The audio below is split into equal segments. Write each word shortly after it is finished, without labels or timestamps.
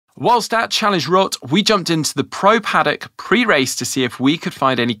Whilst at Challenge Roth, we jumped into the Pro Paddock pre-race to see if we could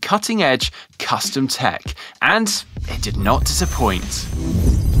find any cutting-edge custom tech, and it did not disappoint.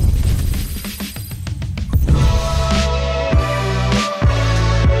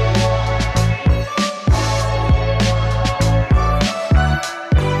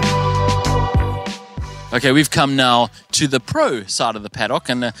 Okay, we've come now to the pro side of the paddock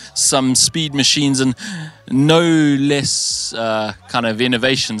and some speed machines and no less kind of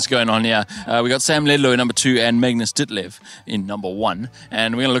innovations going on here. We got Sam Ledlow in number 2 and Magnus Ditlev in number 1,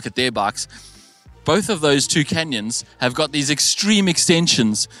 and we're going to look at their bikes. Both of those two canyons have got these extreme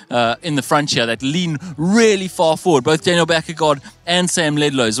extensions in the front here that lean really far forward, both Daniel Baekegaard and Sam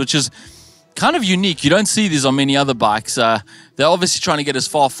Ledlow's, which is kind of unique. You don't see these on many other bikes. They're obviously trying to get as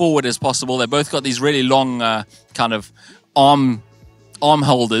far forward as possible. They both got these really long kind of arm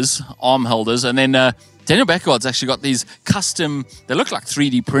holders, and then Daniel Baekegaard's actually got these custom, they look like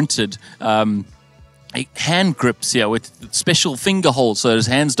 3D printed hand grips here with special finger holds so his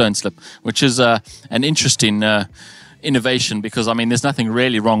hands don't slip, which is an interesting innovation, because I mean there's nothing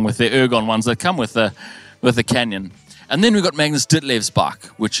really wrong with the ergon ones that come with the Canyon. And then we've got Magnus Ditlev's bike,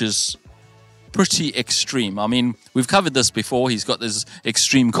 which is pretty extreme. I mean, we've covered this before. He's got this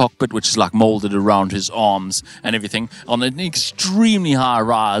extreme cockpit, which is like molded around his arms and everything on an extremely high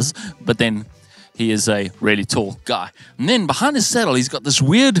rise, but then he is a really tall guy. And then behind his saddle, he's got this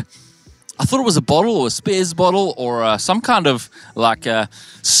weird, I thought it was a bottle or a spares bottle or some kind of like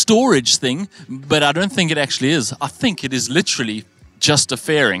storage thing, but I don't think it actually is. I think it is literally just a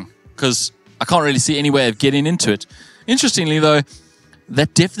fairing, because I can't really see any way of getting into it. Interestingly though,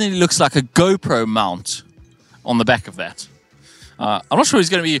 that definitely looks like a GoPro mount on the back of that. I'm not sure he's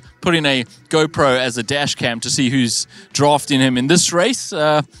going to be putting a GoPro as a dash cam to see who's drafting him in this race,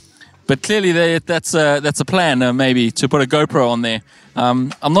 but clearly that's a plan, maybe, to put a GoPro on there.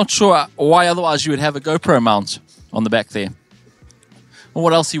 I'm not sure why otherwise you would have a GoPro mount on the back there. Or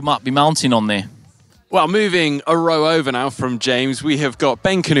what else you might be mounting on there. Well, moving a row over now from James, we have got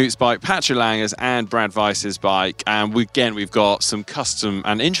Ben Knut's bike, Patrick Lange's and Brad Weiss's bike. And we've got some custom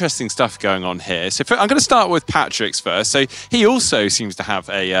and interesting stuff going on here. So I'm going to start with Patrick's first. So he also seems to have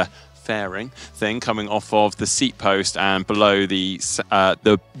a fairing thing coming off of the seat post and below the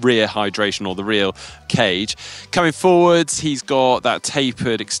rear hydration or the rear cage. Coming forwards, he's got that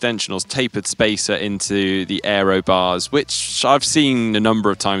tapered extension or tapered spacer into the aero bars, which I've seen a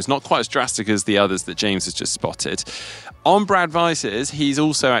number of times, not quite as drastic as the others that James has just spotted. On Brad Weiss's, he's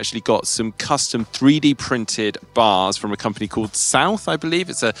also actually got some custom 3D printed bars from a company called South, I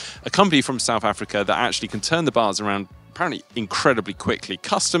believe. It's a company from South Africa that actually can turn the bars around apparently incredibly quickly,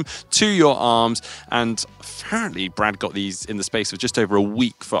 custom to your arms, and apparently Brad got these in the space of just over a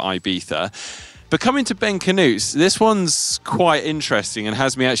week for Ibiza. But coming to Ben Knut's, this one's quite interesting and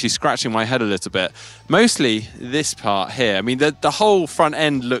has me actually scratching my head a little bit. Mostly this part here. I mean, the whole front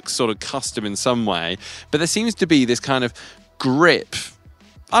end looks sort of custom in some way, but there seems to be this kind of grip.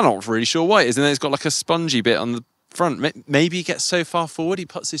 I'm not really sure what it is, and then it's got like a spongy bit on the front. Maybe he gets so far forward he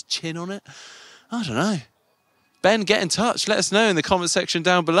puts his chin on it. I don't know. Ben, get in touch. Let us know in the comment section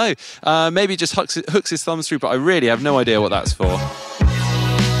down below. Maybe just hooks his thumbs through, but I really have no idea what that's for.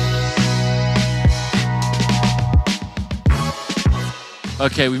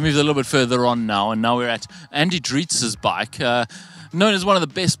 Okay, we moved a little bit further on now, and now we're at Andy Drietz's bike, known as one of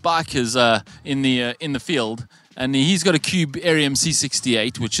the best bikers in the field, and he's got a Cube Arium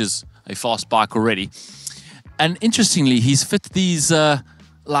C68, which is a fast bike already. And interestingly, he's fit these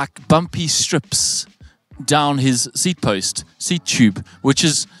like bumpy strips down his seat tube, which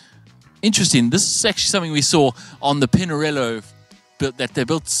is interesting. This is actually something we saw on the Pinarello that they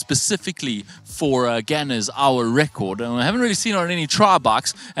built specifically for Ganna's hour record, and I haven't really seen it on any tri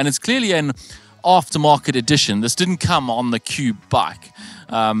bikes, and it's clearly an aftermarket edition. This didn't come on the Cube bike.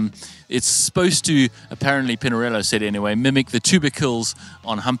 It's supposed to, apparently Pinarello said anyway, mimic the tubercles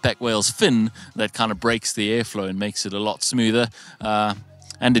on humpback whale's fin that kind of breaks the airflow and makes it a lot smoother.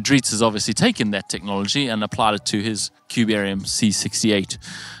 And Dritz has obviously taken that technology and applied it to his Cube Arium C68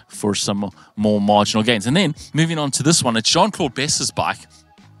 for some more marginal gains. And then moving on to this one, it's Jean-Claude Bess's bike,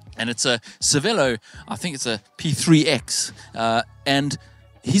 and it's a Cervelo, I think it's a P3X, and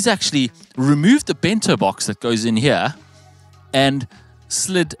he's actually removed the bento box that goes in here and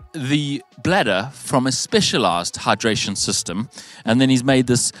slid the bladder from a specialized hydration system, and then he's made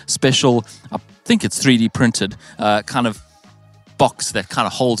this special, I think it's 3D printed, kind of box that kind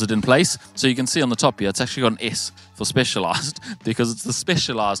of holds it in place. So you can see on the top here, it's actually got an S for specialized, because it's the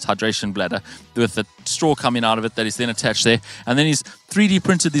specialized hydration bladder with the straw coming out of it that is then attached there. And then he's 3D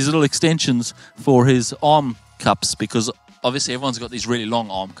printed these little extensions for his arm cups, because obviously everyone's got these really long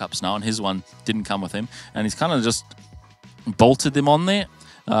arm cups now, and his one didn't come with him, and he's kind of just bolted them on there.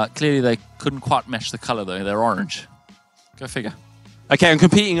 Clearly they couldn't quite match the color though. They're orange. Go figure. Okay, I'm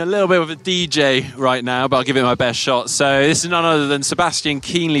competing a little bit with a DJ right now, but I'll give it my best shot. So this is none other than Sebastian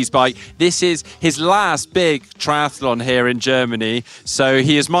Kienle's bike. This is his last big triathlon here in Germany. So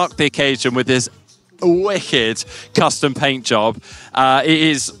he has marked the occasion with this wicked custom paint job. It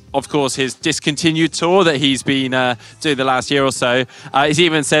is, of course, his discontinued tour that he's been doing the last year or so. It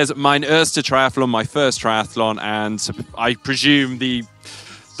even says, "Mein erster Triathlon," my first triathlon, and I presume the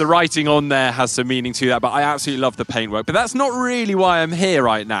writing on there has some meaning to that, but I absolutely love the paintwork. But that's not really why I'm here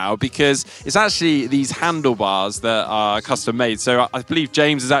right now, because it's actually these handlebars that are custom made. So I believe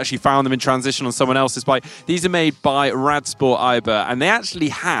James has actually found them in transition on someone else's bike. These are made by Radsport Iber, and they actually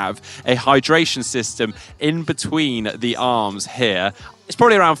have a hydration system in between the arms here. It's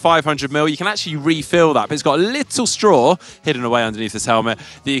probably around 500 ml. You can actually refill that, but it's got a little straw hidden away underneath this helmet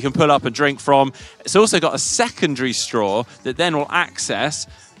that you can pull up and drink from. It's also got a secondary straw that then will access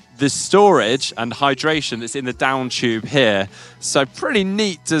the storage and hydration that's in the down tube here. So pretty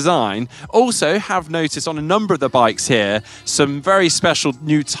neat design. Also have noticed on a number of the bikes here some very special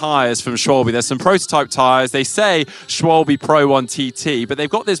new tyres from Schwalbe. There's some prototype tyres. They say Schwalbe Pro 1 TT, but they've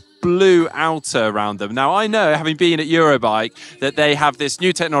got this blue outer around them. Now I know, having been at Eurobike, that they have this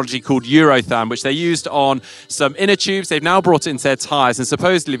new technology called Eurothan, which they used on some inner tubes. They've now brought it into their tyres, and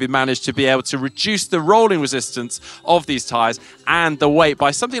supposedly they've managed to be able to reduce the rolling resistance of these tyres and the weight by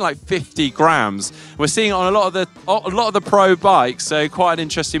something like 50 grams. We're seeing it on a lot of the pro bikes, so quite an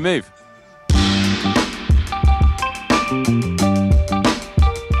interesting move.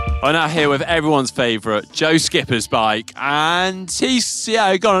 I'm now here with everyone's favourite, Joe Skipper's bike, and he's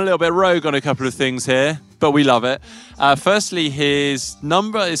gone a little bit rogue on a couple of things here, but we love it. Firstly, his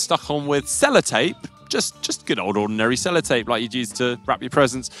number is stuck on with sellotape, just good old ordinary sellotape like you'd use to wrap your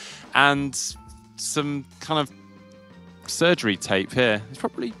presents, and some kind of surgery tape here. It's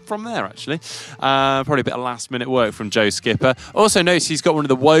probably from there, actually. Probably a bit of last-minute work from Joe Skipper. Also notice he's got one of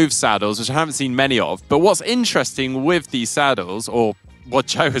the Wove saddles, which I haven't seen many of, but what's interesting with these saddles, or what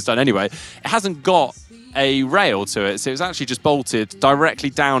Joe has done anyway, it hasn't got a rail to it, so it's actually just bolted directly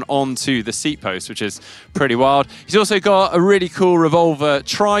down onto the seat post, which is pretty wild. He's also got a really cool revolver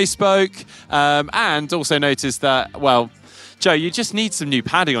tri-spoke, and also noticed that, well, Joe, you just need some new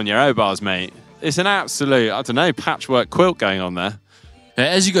padding on your aero bars, mate. It's an absolute, I don't know, patchwork quilt going on there.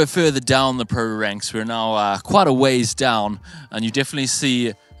 As you go further down the pro ranks, we're now quite a ways down, and you definitely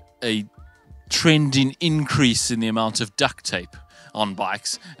see a trending increase in the amount of duct tape on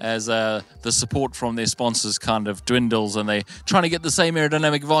bikes as the support from their sponsors kind of dwindles, and they're trying to get the same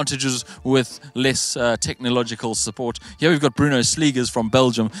aerodynamic advantages with less technological support. Here we've got Bruno Sliegers from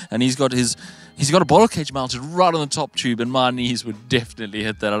Belgium, and he's got a bottle cage mounted right on the top tube, and my knees would definitely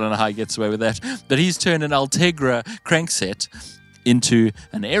hit that. I don't know how he gets away with that, but he's turned an Ultegra crankset into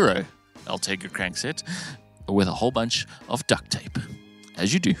an aero Ultegra crankset with a whole bunch of duct tape,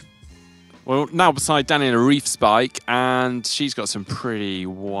 as you do. Well, now beside Daniela Reef's bike, and she's got some pretty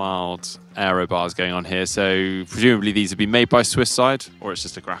wild aero bars going on here. So presumably these have been made by Swiss side, or it's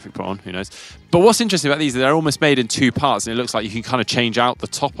just a graphic put on, who knows. But what's interesting about these is they're almost made in two parts, and it looks like you can kind of change out the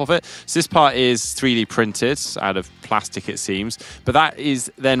top of it. So this part is 3D printed out of plastic, it seems, but that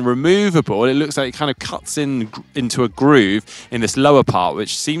is then removable. It looks like it kind of cuts into a groove in this lower part,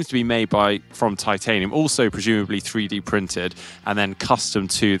 which seems to be made from titanium, also presumably 3D printed and then custom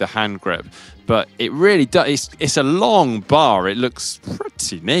to the hand grip. But it really does, it's a long bar. It looks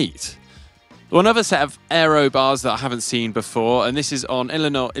pretty neat. Well, another set of aero bars that I haven't seen before, and this is on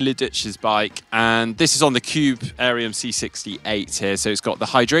Eleanor Ilidic's bike, and this is on the Cube Aerium C68 here. So it's got the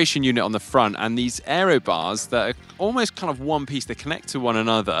hydration unit on the front, and these aero bars that are almost kind of one piece. They connect to one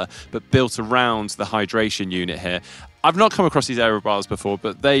another, but built around the hydration unit here. I've not come across these aero bars before,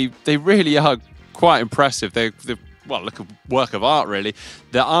 but they really are quite impressive. They're well, look, a work of art, really.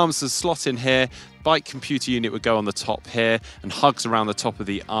 The arms are slot in here. Bike computer unit would go on the top here and hugs around the top of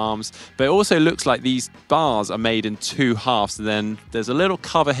the arms. But it also looks like these bars are made in two halves. And then there's a little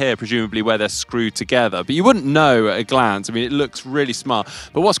cover here, presumably where they're screwed together. But you wouldn't know at a glance. I mean, it looks really smart.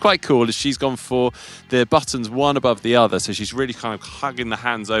 But what's quite cool is she's gone for the buttons one above the other. So she's really kind of hugging the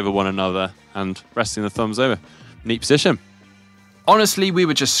hands over one another and resting the thumbs over. Neat position. Honestly, we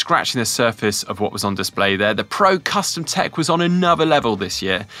were just scratching the surface of what was on display there. The Pro custom tech was on another level this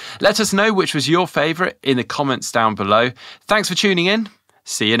year. Let us know which was your favourite in the comments down below. Thanks for tuning in.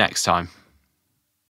 See you next time.